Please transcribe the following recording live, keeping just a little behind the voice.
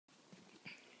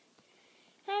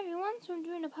everyone, so I'm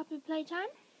doing a puppy playtime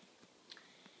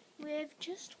with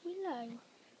just Willow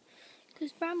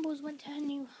because Brambles went to her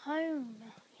new home.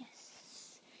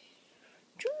 Yes,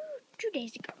 two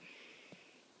days ago.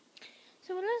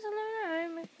 So Willow's alone at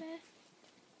home with a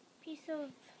piece of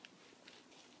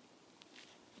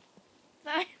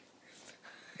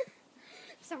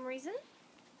some reason.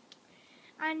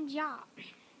 And yeah,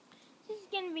 this is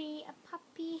gonna be a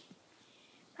puppy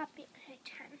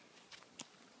playtime.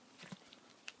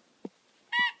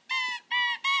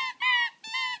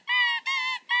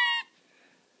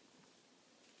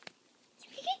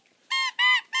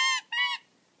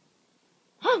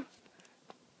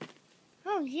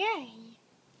 Oh yay!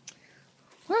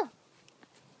 Whoa!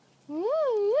 Woo,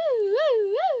 woo,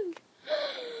 woo, woo.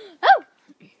 Oh!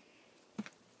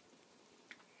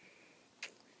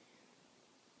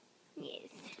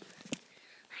 Yes.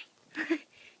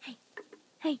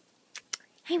 Hey,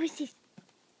 what's this?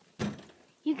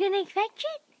 You gonna fetch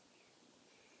it?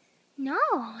 No,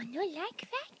 not like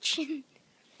fetching.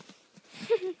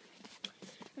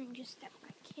 Let me just step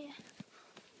back here.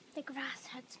 The grass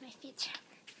hurts my feet.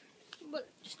 Well,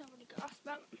 just not really grass,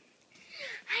 but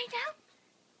I know.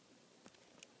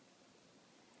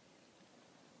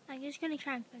 I'm just gonna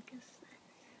try and focus.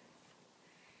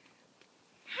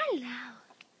 Hello.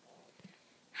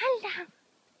 Hello.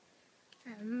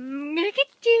 I'm gonna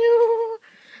get you.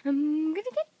 I'm gonna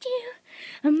get you.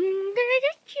 I'm gonna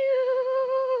get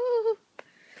you.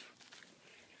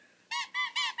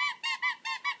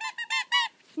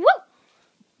 Woo!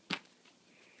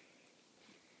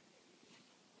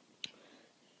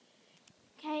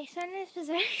 Okay, so this was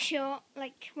very short,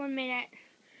 like 1 minute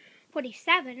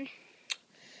 47.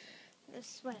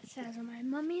 This is what it says on my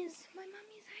mummy's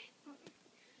iPhone.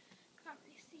 Can't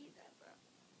really see that,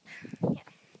 but yeah.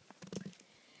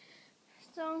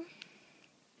 So,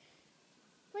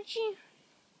 what you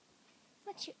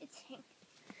itching?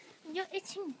 You're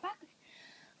itching back.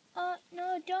 Oh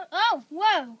no, don't. Oh,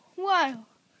 whoa!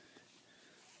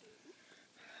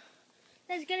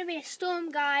 There's gonna be a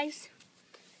storm, guys.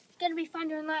 It's gonna be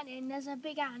thunder and lightning. There's a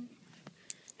big ant.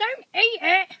 Don't eat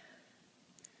it.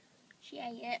 She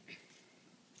ate it.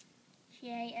 She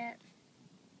ate it.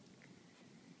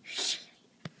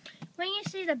 When you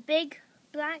see the big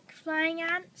black flying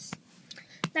ants,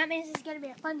 that means it's going to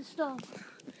be a thunderstorm.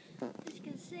 As you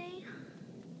can see,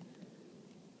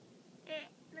 it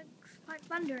looks quite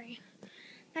thundery.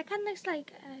 That kind of looks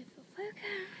like, for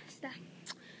focus, that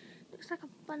looks like a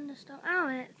thunderstorm. Oh,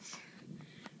 it's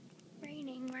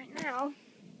raining right now.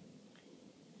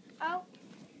 Oh,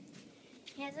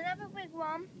 here's another big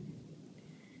one.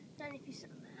 Don't know if you saw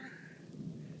that.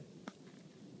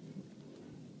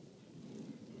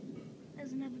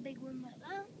 There's another big one like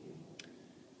that.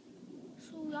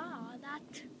 So yeah,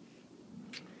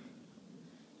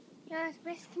 that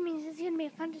basically means it's gonna be a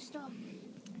thunderstorm.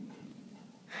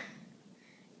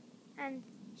 And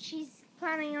she's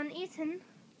planning on eating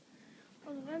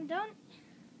all of them.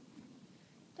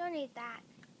 Don't eat that.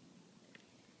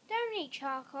 Don't eat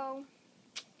charcoal.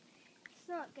 It's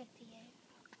not good for you.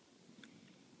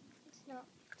 It's not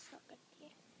good for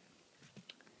you.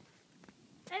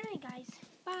 Anyway guys,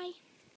 bye.